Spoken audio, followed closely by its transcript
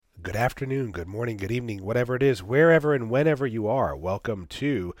good afternoon, good morning, good evening, whatever it is, wherever and whenever you are. Welcome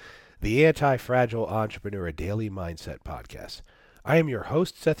to the Anti-Fragile Entrepreneur Daily Mindset Podcast. I am your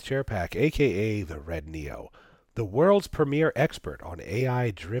host, Seth Czerepak, aka the Red Neo, the world's premier expert on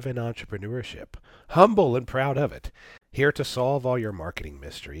AI-driven entrepreneurship. Humble and proud of it. Here to solve all your marketing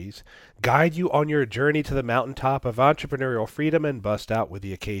mysteries, guide you on your journey to the mountaintop of entrepreneurial freedom, and bust out with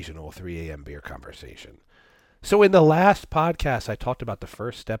the occasional 3 a.m. beer conversation. So in the last podcast, I talked about the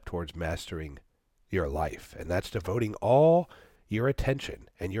first step towards mastering your life, and that's devoting all your attention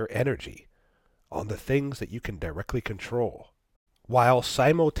and your energy on the things that you can directly control, while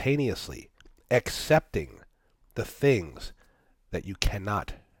simultaneously accepting the things that you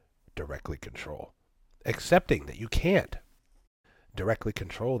cannot directly control. Accepting that you can't directly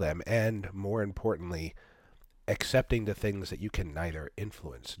control them, and more importantly, accepting the things that you can neither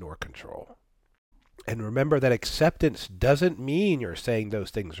influence nor control. And remember that acceptance doesn't mean you're saying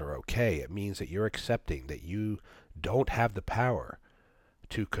those things are okay. It means that you're accepting that you don't have the power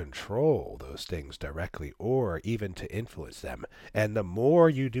to control those things directly or even to influence them. And the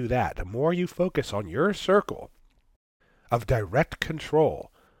more you do that, the more you focus on your circle of direct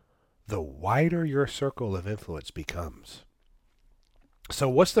control, the wider your circle of influence becomes. So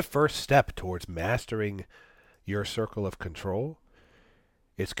what's the first step towards mastering your circle of control?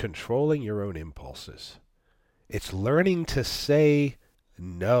 It's controlling your own impulses. It's learning to say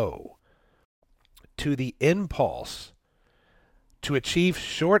no to the impulse to achieve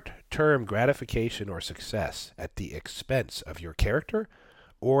short-term gratification or success at the expense of your character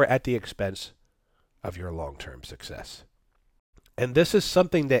or at the expense of your long-term success. And this is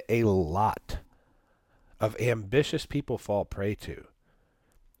something that a lot of ambitious people fall prey to,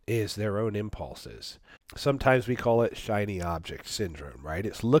 is their own impulses. Sometimes we call it shiny object syndrome, right?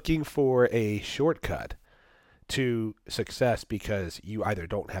 It's looking for a shortcut to success because you either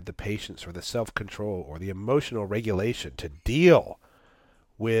don't have the patience or the self-control or the emotional regulation to deal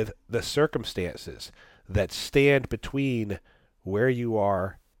with the circumstances that stand between where you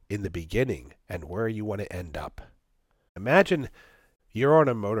are in the beginning and where you want to end up. Imagine you're on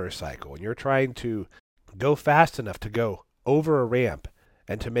a motorcycle and you're trying to go fast enough to go over a ramp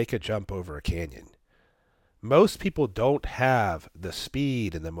and to make a jump over a canyon. Most people don't have the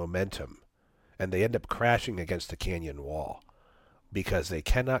speed and the momentum, and they end up crashing against the canyon wall because they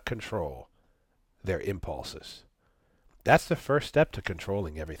cannot control their impulses. That's the first step to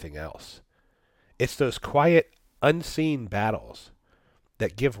controlling everything else. It's those quiet, unseen battles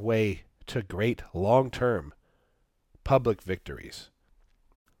that give way to great long-term public victories.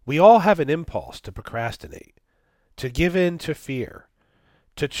 We all have an impulse to procrastinate, to give in to fear,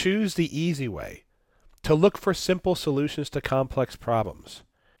 to choose the easy way, to look for simple solutions to complex problems.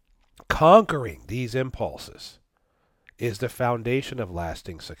 Conquering these impulses is the foundation of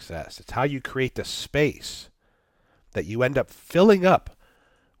lasting success. It's how you create the space that you end up filling up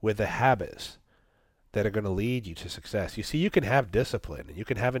with the habits that are going to lead you to success. You see, you can have discipline, and you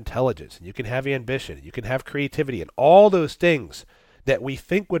can have intelligence, and you can have ambition, and you can have creativity, and all those things that we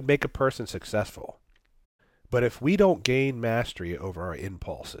think would make a person successful. But if we don't gain mastery over our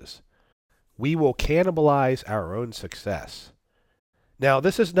impulses, we will cannibalize our own success. Now,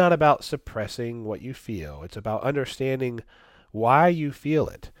 this is not about suppressing what you feel. It's about understanding why you feel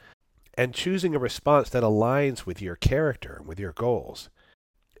it and choosing a response that aligns with your character and with your goals.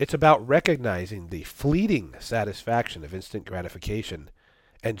 It's about recognizing the fleeting satisfaction of instant gratification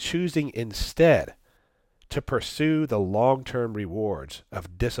and choosing instead to pursue the long-term rewards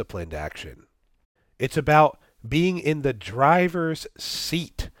of disciplined action. It's about being in the driver's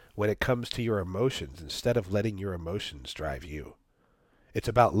seat when it comes to your emotions instead of letting your emotions drive you. It's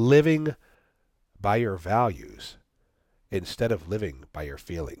about living by your values instead of living by your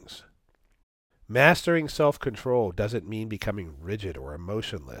feelings. Mastering self-control doesn't mean becoming rigid or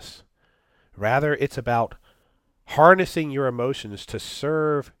emotionless. Rather, it's about harnessing your emotions to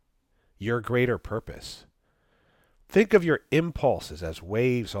serve your greater purpose. Think of your impulses as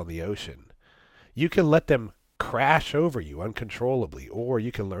waves on the ocean. You can let them crash over you uncontrollably, or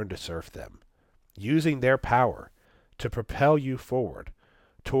you can learn to surf them, using their power to propel you forward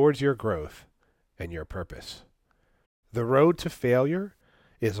towards your growth and your purpose. The road to failure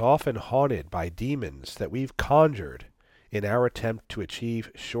is often haunted by demons that we've conjured in our attempt to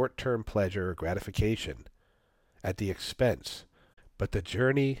achieve short-term pleasure or gratification at the expense. But the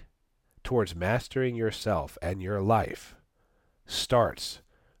journey towards mastering yourself and your life starts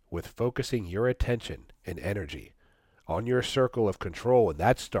with focusing your attention and energy on your circle of control, and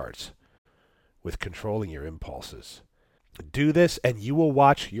that starts with controlling your impulses. Do this and you will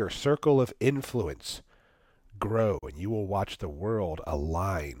watch your circle of influence grow, and you will watch the world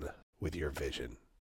align with your vision.